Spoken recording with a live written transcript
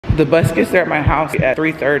The bus gets there at my house at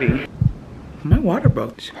 3:30. My water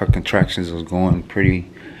broke. Her contractions was going pretty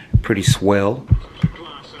swell.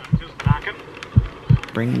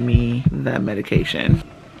 Bring me that medication.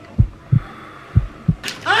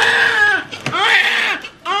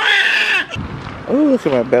 Oh, look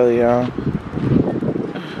at my belly, y'all.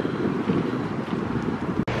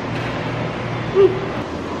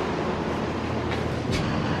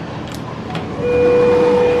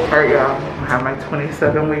 Alright, y'all. I have my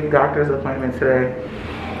 27-week doctor's appointment today.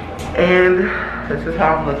 And this is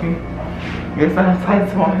how I'm looking. Yes, I have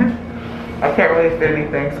tights on. I can't really fit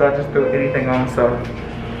anything, so I just threw anything on. So,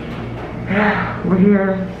 yeah, we're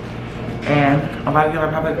here. And a lot of y'all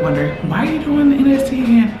are probably wondering, why are you doing the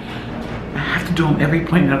N.S.T.A.G.R.A.M again? I have to do them every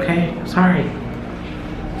appointment, okay? Sorry.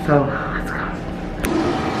 So, let's go.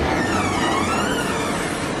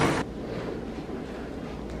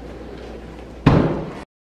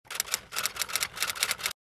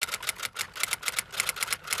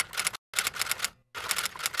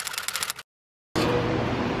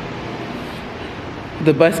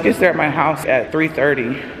 The bus gets there at my house at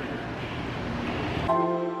 3:30.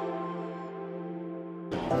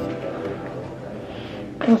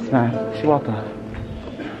 What's that? She walked off.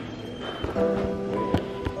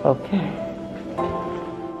 Okay.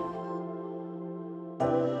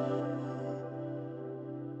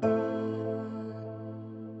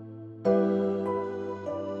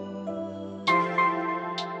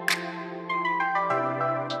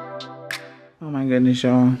 Oh my goodness,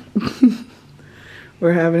 y'all.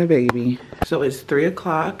 We're having a baby. So it's 3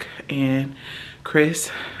 o'clock and Chris,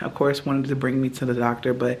 of course, wanted to bring me to the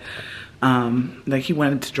doctor, but like he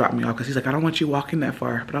wanted to drop me off because he's like, I don't want you walking that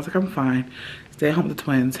far. But I was like, I'm fine. Stay at home with the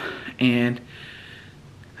twins. And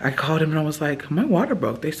I called him and I was like, my water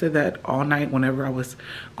broke. They said that all night whenever I was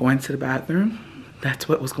going to the bathroom, that's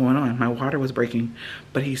what was going on. My water was breaking,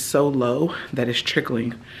 but he's so low that it's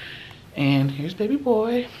trickling. And here's baby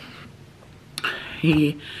boy.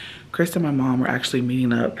 Chris and my mom are actually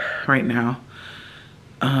meeting up right now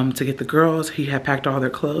to get the girls. He had packed all their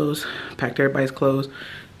clothes, packed everybody's clothes,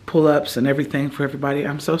 pull-ups and everything for everybody.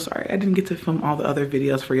 I'm so sorry I didn't get to film all the other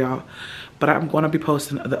videos for y'all, but I'm going to be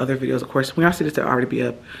posting the other videos. Of course, when y'all see this, they'll already be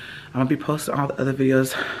up. I'm going to be posting all the other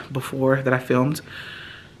videos before that I filmed,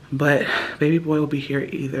 but baby boy will be here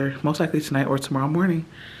either most likely tonight or tomorrow morning.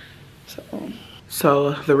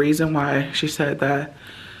 So the reason why she said that,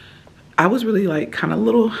 I was really like kind of a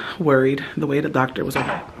little worried the way the doctor was.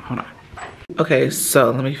 Okay, hold on. Okay,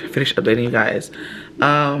 so let me finish updating you guys.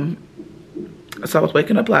 So I was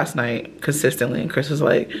waking up last night consistently and Chris was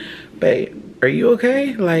like, babe, are you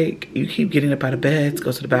okay? Like, you keep getting up out of bed to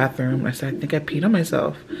go to the bathroom. And I said, I think I peed on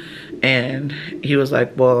myself. And he was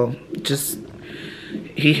like, well,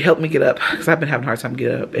 he helped me get up because I've been having a hard time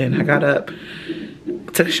getting up. And I got up,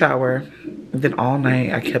 took a shower. And then all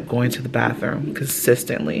night I kept going to the bathroom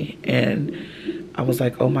consistently, and I was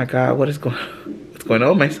like, oh my God, what's going on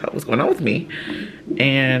with myself? What's going on with me?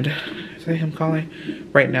 And is that him calling?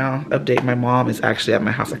 Right now, update, my mom is actually at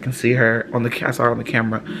my house. I can see her I saw her on the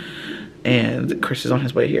camera, and Chris is on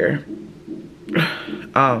his way here.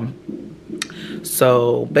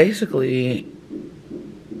 So basically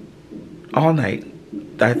all night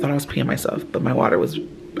I thought I was peeing myself, but my water was,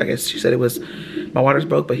 I guess she said my water's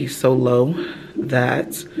broke, but he's so low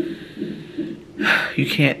that you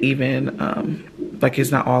can't even, like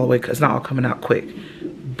it's not all the way, it's not all coming out quick.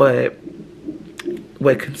 But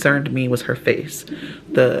what concerned me was her face.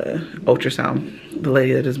 The ultrasound, the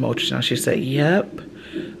lady that does my ultrasound, she said, yep,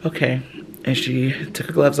 okay. And she took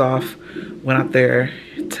her gloves off, went out there,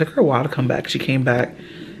 took her a while to come back. She came back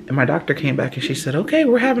and my doctor came back and she said, okay,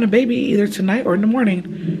 we're having a baby either tonight or in the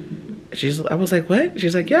morning. I was like, what?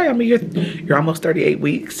 She's like, yeah, I mean, you're almost 38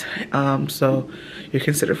 weeks. So you're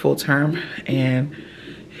considered full term, and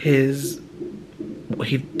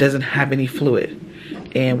he doesn't have any fluid.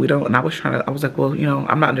 And I was like, well, you know,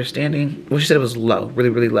 I'm not understanding. Well, she said it was low, really,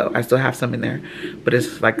 really low. I still have some in there, but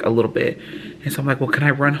it's like a little bit. And so I'm like, well, can I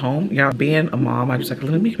run home? You know, being a mom, I was like,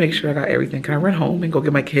 let me make sure I got everything. Can I run home and go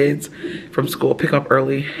get my kids from school, pick up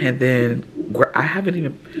early? And then I haven't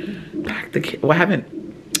even packed I haven't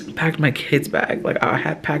packed my kids bag. Like, I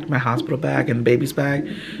had packed my hospital bag and baby's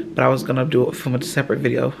bag, but I was gonna do it from a separate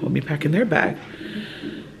video with me packing their bag.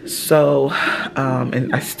 So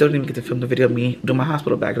and I still didn't even get to film the video of me doing my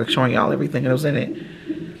hospital bag, like showing y'all everything that was in it.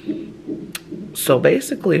 So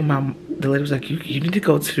basically the lady was like, you need to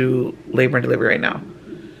go to labor and delivery right now.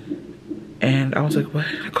 And I was like, what?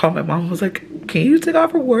 I called my mom, I was like, can you take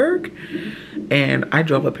off for work? And I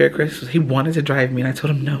drove up here. Chris, he wanted to drive me and I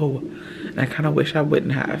told him no. And I kind of wish I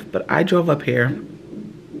wouldn't have, but I drove up here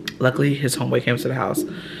Luckily, his homeboy came to the house,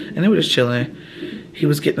 and they were just chilling. He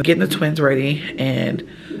was getting the twins ready and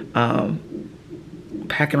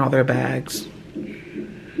packing all their bags.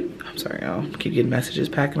 I'm sorry, y'all. Keep getting messages.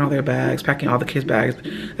 Packing all their bags, packing all the kids' bags.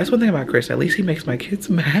 That's one thing about Chris. At least he makes my kids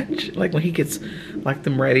match. Like when he gets like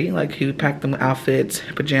them ready, like he would pack them outfits,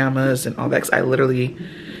 pajamas, and all that. 'Cause I literally,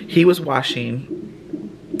 he was washing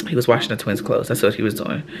the twins' clothes. That's what he was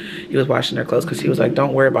doing. He was washing their clothes because he was like,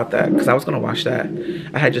 don't worry about that. Because I was going to wash that.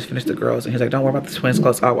 I had just finished the girls. And he's like, don't worry about the twins'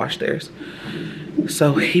 clothes. I'll wash theirs.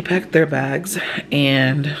 So he packed their bags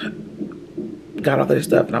and got all their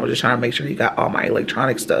stuff. And I was just trying to make sure he got all my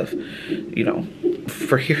electronic stuff, you know,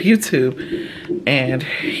 for YouTube. And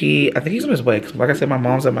I think he's on his way. Because like I said, my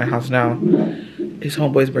mom's at my house now. His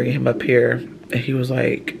homeboy's bringing him up here. And he was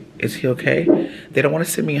like, is he okay? They don't want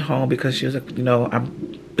to send me home because she was like, you know,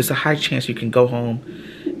 it's a high chance you can go home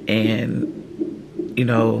and, you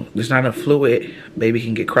know, there's not enough fluid. Baby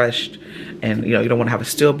can get crushed. And, you know, you don't want to have a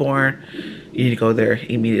stillborn. You need to go there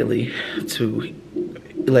immediately to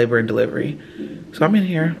labor and delivery. So I'm in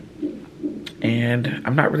here and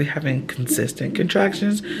I'm not really having consistent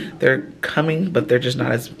contractions. They're coming, but they're just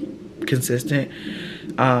not as consistent.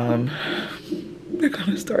 They're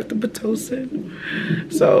gonna start the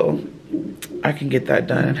Pitocin, so I can get that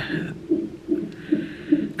done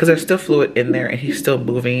because there's still fluid in there and he's still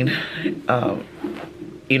moving.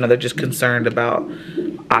 You know, they're just concerned about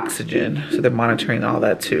oxygen, so they're monitoring all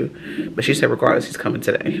that too. But she said regardless, he's coming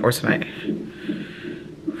today or tonight.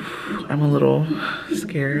 I'm a little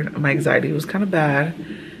scared. My anxiety was kind of bad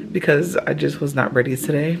because I just was not ready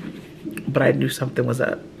today, but I knew something was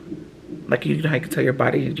up. Like, you know how you can tell your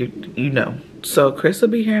body, you know. So Chris will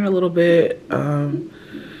be here in a little bit.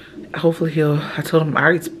 Hopefully I told him, I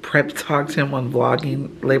already talked to him on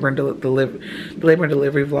vlogging, labor and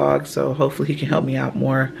delivery vlog. So hopefully he can help me out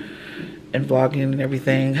more in vlogging and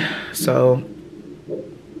everything. So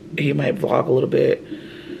he might vlog a little bit.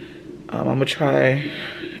 I'm gonna try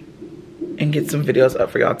and get some videos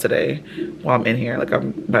up for y'all today while I'm in here. Like,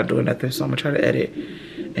 I'm not doing nothing, so I'm gonna try to edit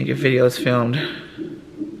and get videos filmed.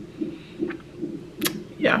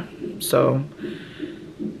 Yeah, so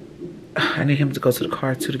I need him to go to the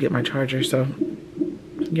car too to get my charger. So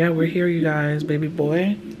yeah, we're here, you guys. Baby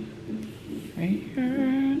boy right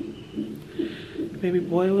here. Baby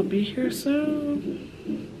boy will be here soon.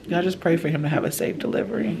 Y'all just pray for him to have a safe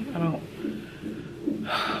delivery. My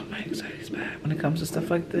anxiety's bad when it comes to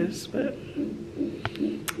stuff like this, but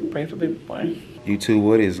pray for baby boy. YouTube,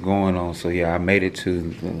 what is going on? So yeah, I made it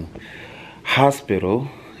to the hospital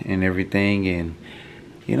and everything, and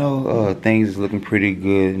you know, things is looking pretty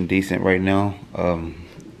good and decent right now.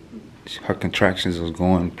 Her contractions was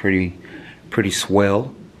going pretty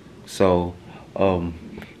swell. So,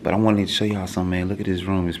 but I wanted to show y'all something, man. Look at this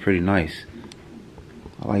room. It's pretty nice.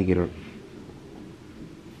 I like it. You're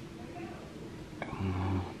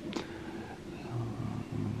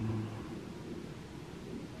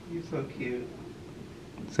so cute.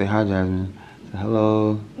 Say hi, Jasmine. Say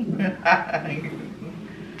hello.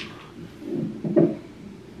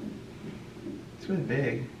 It's really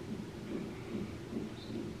big.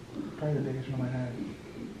 Probably the biggest room I had.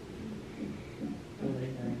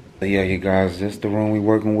 But yeah, you guys, that's the room we're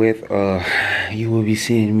working with. You will be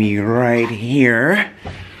seeing me right here.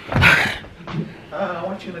 I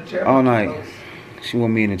want you in a chair. All night. She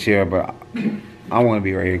want me in a chair, but I want to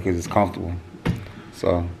be right here because it's comfortable.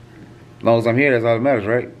 So, as long as I'm here, that's all that matters,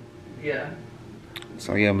 right? Yeah.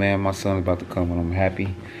 So yeah, man, my son's about to come and I'm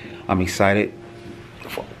happy. I'm excited.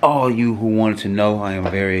 For all you who wanted to know, I am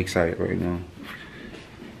very excited right now.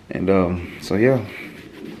 And so yeah,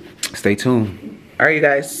 stay tuned. All right, you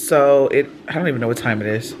guys, so I don't even know what time it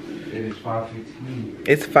is. It is 5:15.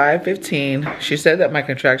 It's 5:15. She said that my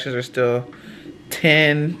contractions are still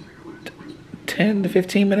 10 to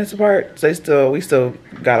 15 minutes apart. So we still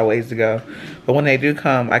got a ways to go. But when they do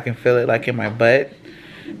come, I can feel it like in my butt.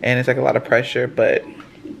 And it's like a lot of pressure, but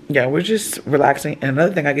yeah, we're just relaxing. And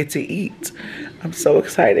another thing, I get to eat. I'm so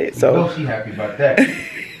excited. So Oh, she happy about that.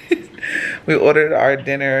 we ordered our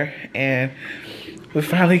dinner and we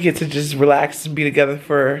finally get to just relax and be together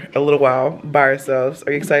for a little while by ourselves.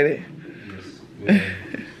 Are you excited? Yes.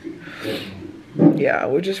 Yeah,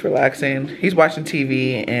 we're just relaxing. He's watching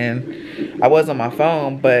TV and I was on my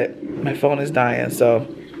phone, but my phone is dying. So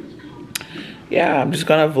yeah, I'm just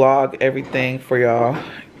gonna vlog everything for y'all.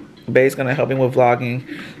 Bae's gonna help me with vlogging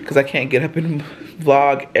because I can't get up and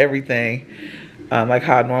vlog everything like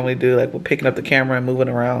how I normally do, like we're picking up the camera and moving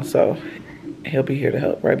around. So he'll be here to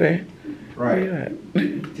help, right, Bae? Right.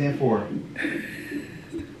 10-4.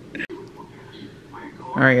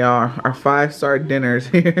 All right, y'all. Our 5-star dinner's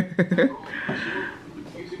here.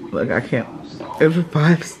 Look, I can't. It was a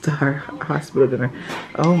 5-star hospital dinner.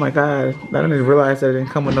 Oh my god. I didn't even realize that it didn't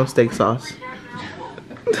come with no steak sauce.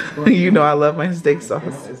 You know I love my steak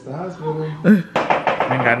sauce. It's the hospital.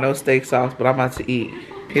 I ain't got no steak sauce, but I'm about to eat.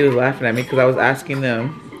 He was laughing at me because I was asking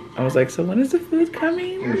them. I was like, so when is the food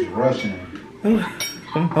coming? He was rushing. Oh,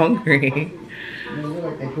 I'm hungry. You know,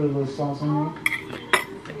 like they put a little sauce on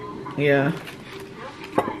there. Yeah.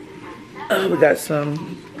 Oh, we got some.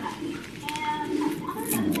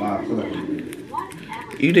 Wow, I feel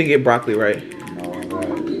like You didn't get broccoli, right? no, I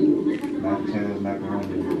got mashed potatoes,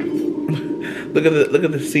 macaroni. Look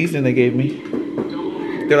at the seasoning they gave me.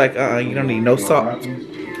 They're like, you don't need no salt.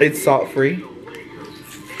 It's salt free.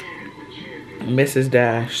 Mrs.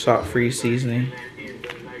 Dash salt free seasoning.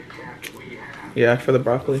 Yeah, for the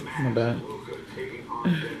broccoli. My bad.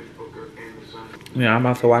 Yeah, I'm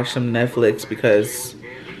about to watch some Netflix because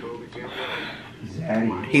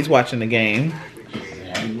he's watching the game.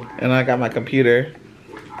 And I got my computer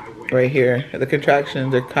right here. The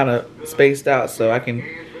contractions are kind of spaced out so I can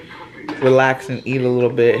relax and eat a little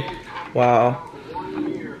bit while...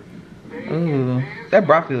 Ooh, that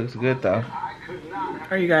broccoli looks good though.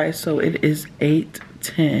 Alright you guys, so it is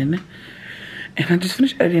 8:10 and I just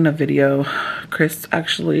finished editing a video. Chris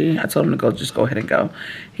actually, I told him to just go ahead and go.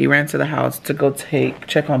 He ran to the house to go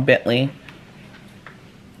check on Bentley.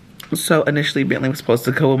 So initially Bentley was supposed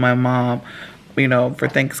to go with my mom, you know, for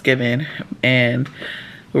Thanksgiving, and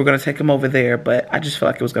we were gonna take him over there, but I just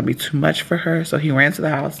felt like it was gonna be too much for her. So he ran to the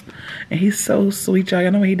house and he's so sweet, y'all.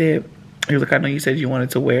 You know what he did? He was like, I know you said you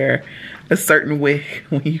wanted to wear a certain wig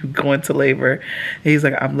when you go into labor. And he's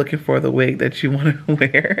like, I'm looking for the wig that you want to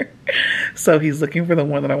wear. So he's looking for the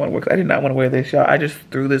one that I want to wear. I did not want to wear this, y'all. I just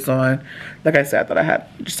threw this on. Like I said, I thought I had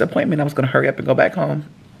just an appointment. I was going to hurry up and go back home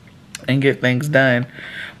and get things done.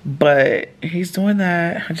 But he's doing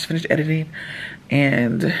that. I just finished editing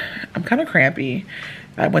and I'm kind of crampy.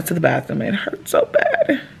 I went to the bathroom and it hurt so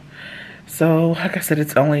bad. So, like I said,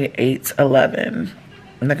 it's only 8:11.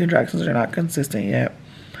 And the contractions are not consistent yet.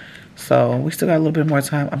 So we still got a little bit more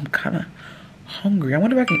time. I'm kind of hungry. I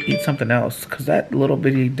wonder if I can eat something else because that little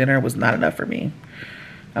bitty dinner was not enough for me.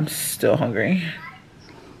 I'm still hungry.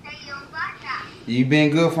 You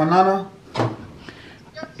been good for Nana?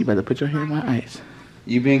 You better put your hand in my eyes.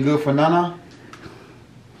 You been good for Nana?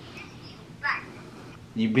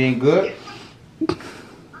 You been good?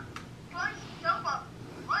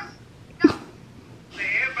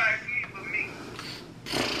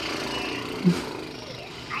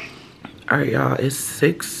 Alright, y'all, it's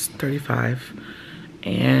 6:35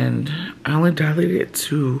 and I only dilated it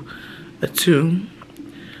to a 2.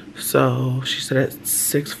 So she said at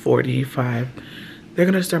 6:45 they're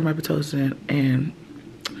gonna start my Pitocin. And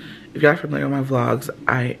if y'all are familiar with my vlogs,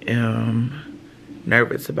 I am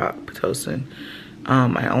nervous about Pitocin.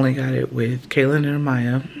 I only got it with Kaylin and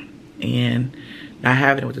Amaya, and not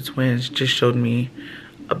having it with the twins just showed me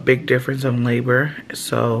a big difference in labor.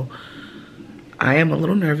 So I am a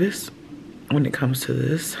little nervous when it comes to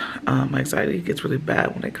this. My anxiety gets really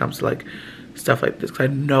bad when it comes to like stuff like this because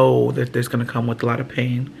I know that there's gonna come with a lot of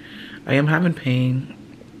pain. I am having pain.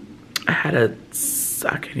 I had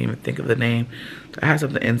I can't even think of the name. I had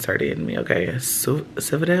something inserted in me, okay? A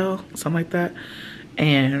something like that.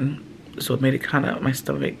 And so it made it kind of, my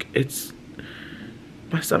stomach is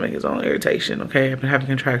on irritation, okay? I've been having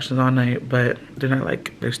contractions all night, but they're not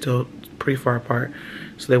like, they're still pretty far apart.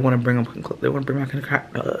 So they want to bring them, they want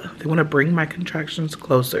to bring my contractions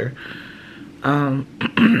closer.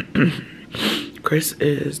 Chris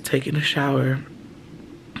is taking a shower,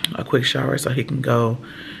 a quick shower, so he can go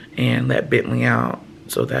and let Bentley out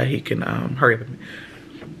so that he can hurry up.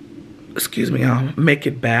 Excuse me, make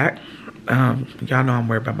it back. Y'all know I'm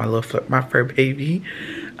worried about my fur baby.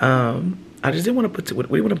 I just didn't want to we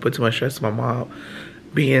didn't want to put too much stress on my mom,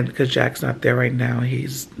 being because Jack's not there right now.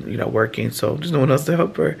 He's, you know, working, so there's no one else to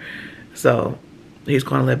help her. So he's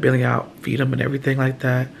gonna let Billy out, feed him and everything like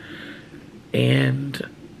that. And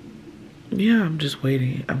yeah, I'm just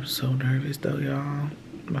waiting. I'm so nervous though, y'all.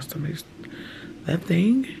 My stomach's, that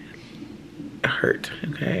thing hurt,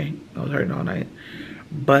 okay? I was hurting all night.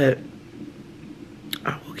 But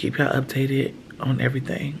I will keep y'all updated on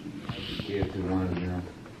everything. Yeah, to one, you know.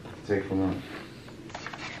 Take for lunch.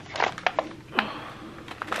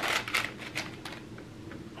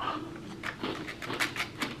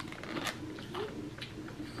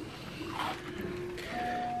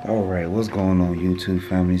 Alright, what's going on YouTube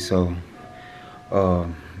family? So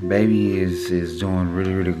baby is doing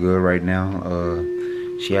really good right now.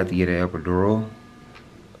 She had to get an epidural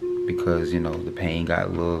because, you know, the pain got a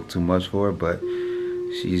little too much for her, but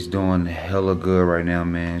she's doing hella good right now,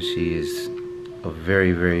 man. She is a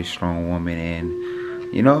very, very strong woman, and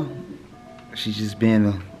you know, she's just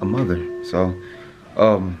being a mother. So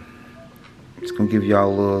just gonna give y'all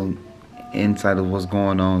a little insight of what's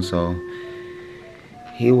going on. So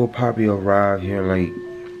he will probably arrive here like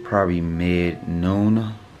probably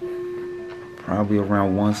mid-noon, probably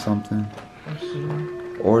around 1 something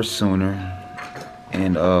or sooner.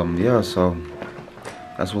 And yeah, so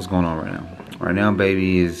that's what's going on right now. Right now,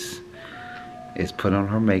 baby is putting on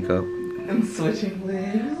her makeup and switching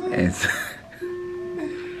wigs.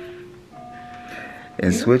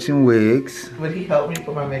 And switching wigs. But he helped me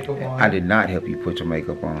put my makeup on. I did not help you put your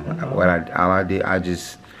makeup on. All I did, I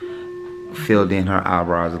just filled in her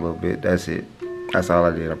eyebrows a little bit. That's it. That's all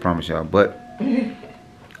I did. I promise y'all. But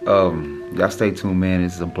y'all stay tuned, man.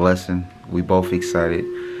 It's a blessing. We both excited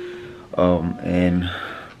and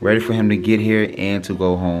ready for him to get here and to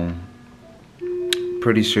go home.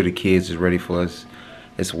 Pretty sure the kids is ready for us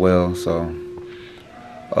as well. So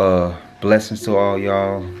blessings to all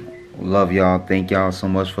y'all. Love y'all. Thank y'all so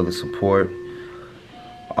much for the support,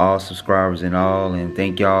 all subscribers and all, and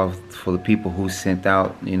thank y'all for the people who sent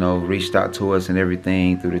out, you know, reached out to us and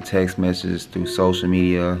everything through the text messages, through social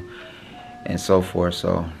media and so forth.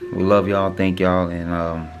 So we love y'all. Thank y'all, and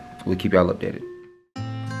we'll keep y'all updated.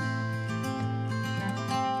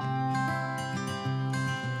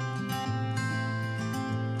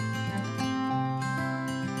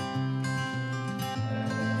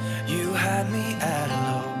 You had me at a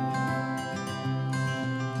low,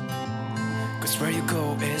 'cause where you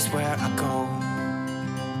go is where I go.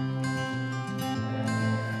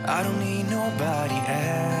 I don't need nobody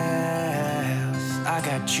else. I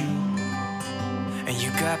got you, and you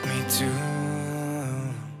got me too.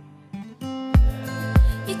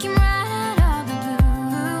 You can ride all the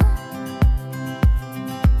blue.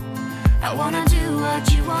 I wanna do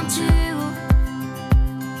what you want to.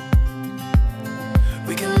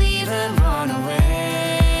 We can leave and run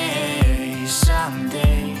away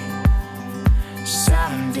someday,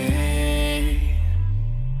 someday.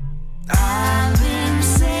 I've been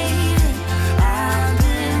saving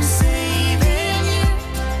you.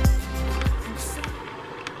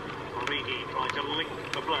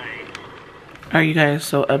 Alright, you guys,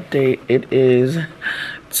 so update. It is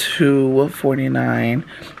 2:49.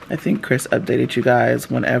 I think Chris updated you guys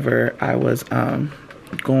whenever I was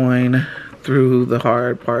going through the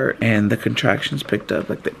hard part and the contractions picked up.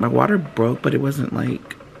 Like my water broke, but it wasn't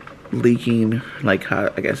like leaking like how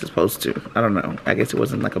I guess it's supposed to. I don't know. I guess it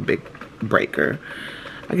wasn't like a big breaker.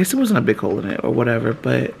 I guess it wasn't a big hole in it or whatever,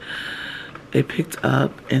 but it picked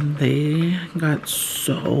up and they got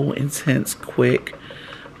so intense quick.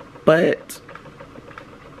 But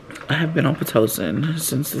I have been on Pitocin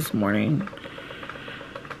since this morning.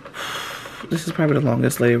 This is probably the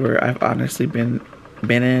longest labor I've honestly been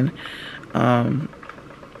in.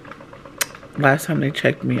 Last time they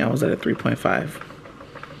checked me, I was at a 3.5.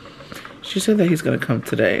 She said that he's gonna come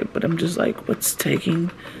today, but I'm just like, what's taking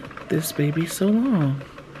this baby so long?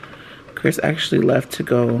 Chris actually left to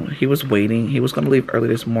go. He was waiting. He was gonna leave early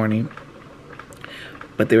this morning,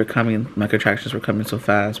 but they were coming. My contractions were coming so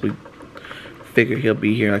fast. We figured he'll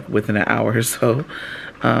be here like within an hour or so.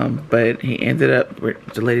 But he ended up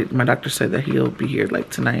delayed. My doctor said that he'll be here like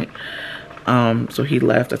tonight. So he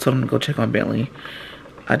left. I told him to go check on Bentley.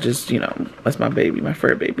 I just, you know, that's my baby, my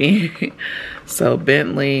fur baby. So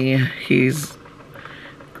Bentley, he's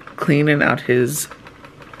cleaning out his,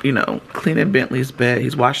 you know, cleaning Bentley's bed.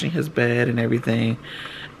 He's washing his bed and everything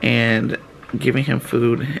and giving him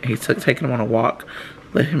food. He's taking him on a walk,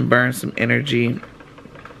 let him burn some energy.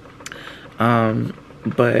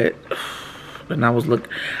 But when I was on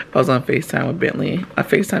FaceTime with Bentley. I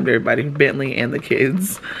FaceTimed everybody, Bentley and the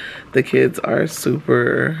kids. The kids are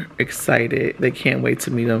super excited. They can't wait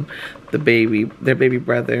to meet him. Their baby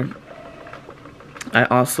brother.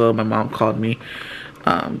 My mom called me.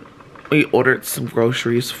 We ordered some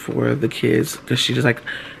groceries for the kids because she just like,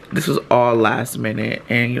 this was all last minute.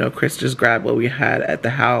 And, you know, Chris just grabbed what we had at the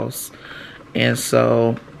house. And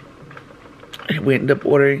so we ended up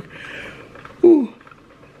ordering, we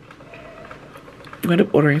ended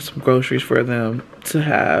up ordering some groceries for them to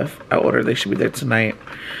have. I ordered, they should be there tonight.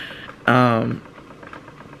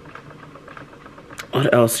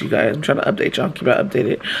 What else, you guys? I'm trying to update y'all, keep y'all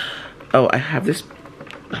updated. Oh, I have this,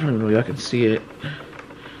 I don't even know if y'all can see it.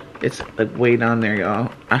 It's like way down there,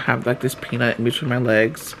 y'all. I have like this peanut in between my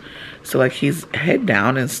legs. So like he's head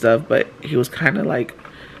down and stuff, but he was kind of like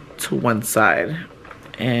to one side.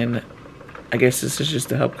 And I guess this is just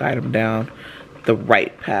to help guide him down the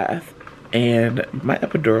right path. And my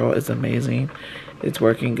epidural is amazing. It's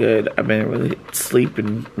working good. I've been really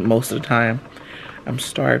sleeping most of the time. I'm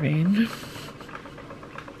starving.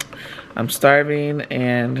 I'm starving,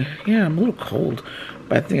 and yeah, I'm a little cold.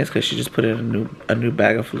 But I think it's because she just put in a new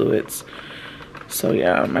bag of fluids. So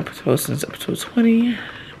yeah, my Pitocin up to 20.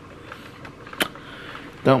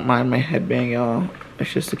 Don't mind my headband, y'all.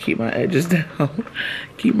 It's just to keep my edges down,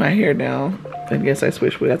 keep my hair down. And yes, I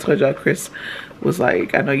switched wigs. I told y'all Chris was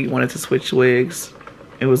like, I know you wanted to switch wigs.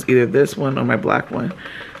 It was either this one or my black one.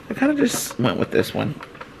 I kind of just went with this one.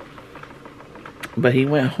 But he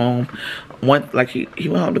went home. He went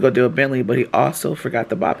home to go do a Bentley, but he also forgot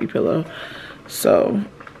the boppy pillow. So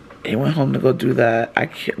he went home to go do that. I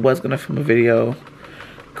was gonna film a video.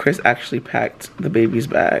 Chris actually packed the baby's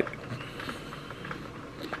bag.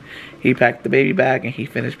 He packed the baby bag and he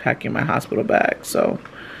finished packing my hospital bag. So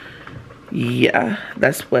yeah,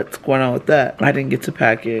 that's what's going on with that. I didn't get to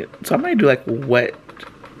pack it. So I might do like what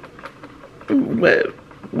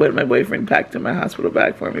my boyfriend packed in my hospital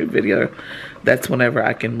bag for me video. That's whenever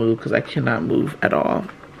I can move, because I cannot move at all.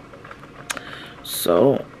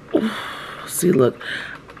 So see, look,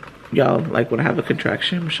 y'all, like when I have a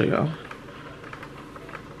contraction, I'm gonna show y'all.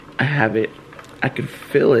 I have it. I can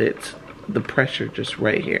feel it, the pressure just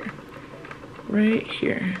right here. Right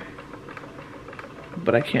here.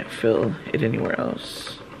 But I can't feel it anywhere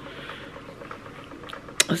else.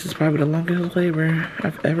 This is probably the longest labor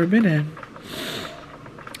I've ever been in.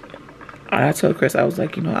 I told Chris, I was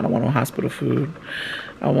like, you know, I don't want no hospital food.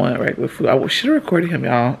 I want regular food. I should have recorded him,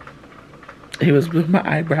 y'all. He was with my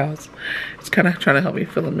eyebrows. It's kind of trying to help me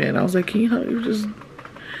fill them in. I was like, can you help me just...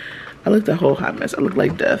 I looked a whole hot mess. I look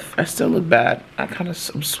like death. I still look bad. I'm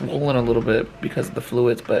swollen a little bit because of the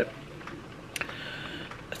fluids, but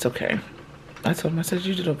it's okay. I told him, I said,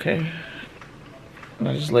 you did okay. And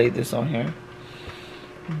I just laid this on here.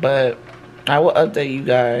 But I will update you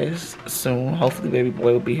guys soon. Hopefully baby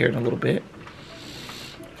boy will be here in a little bit.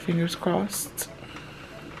 Fingers crossed.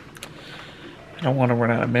 I don't want to run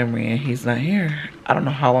out of memory and he's not here. I don't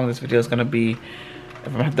know how long this video is going to be. If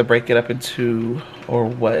I'm going to have to break it up into or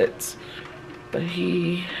what. But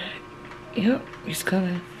yep, he's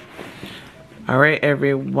coming. All right,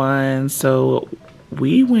 everyone. So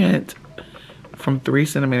we went from 3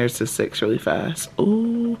 centimeters to 6 really fast.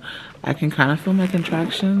 Ooh, I can kind of feel my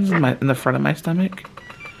contractions in the front of my stomach.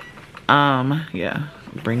 Yeah,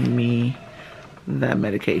 bring me that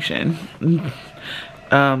medication.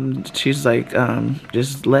 She's like,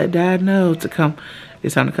 just let dad know to come.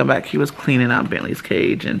 It's time to come back. He was cleaning out Bentley's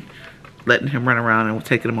cage and letting him run around and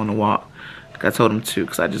taking him on the walk. I told him to,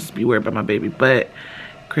 because I just be worried about my baby. But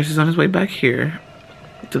Chris is on his way back here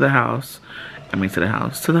to the house.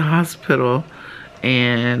 To the hospital.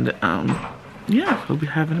 And yeah, we'll be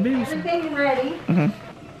having a baby soon. Everything ready. Mm-hmm.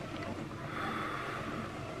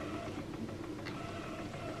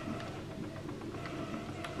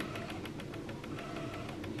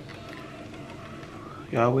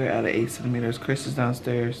 Y'all, we're at 8 centimeters. Chris is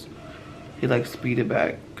downstairs. He like speeded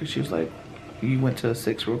back because she was like, you went to a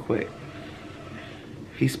 6 real quick.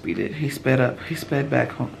 He speeded. He sped up. He sped back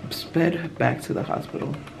home. Sped back to the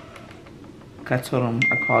hospital. I told him,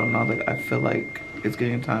 I called him, and I was like, I feel like it's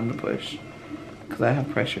getting time to push because I have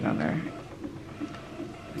pressure down there.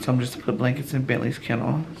 So I'm just to put blankets in Bentley's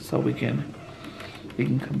kennel so we can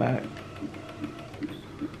come back.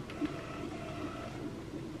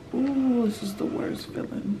 Ooh, this is the worst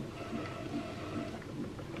feeling.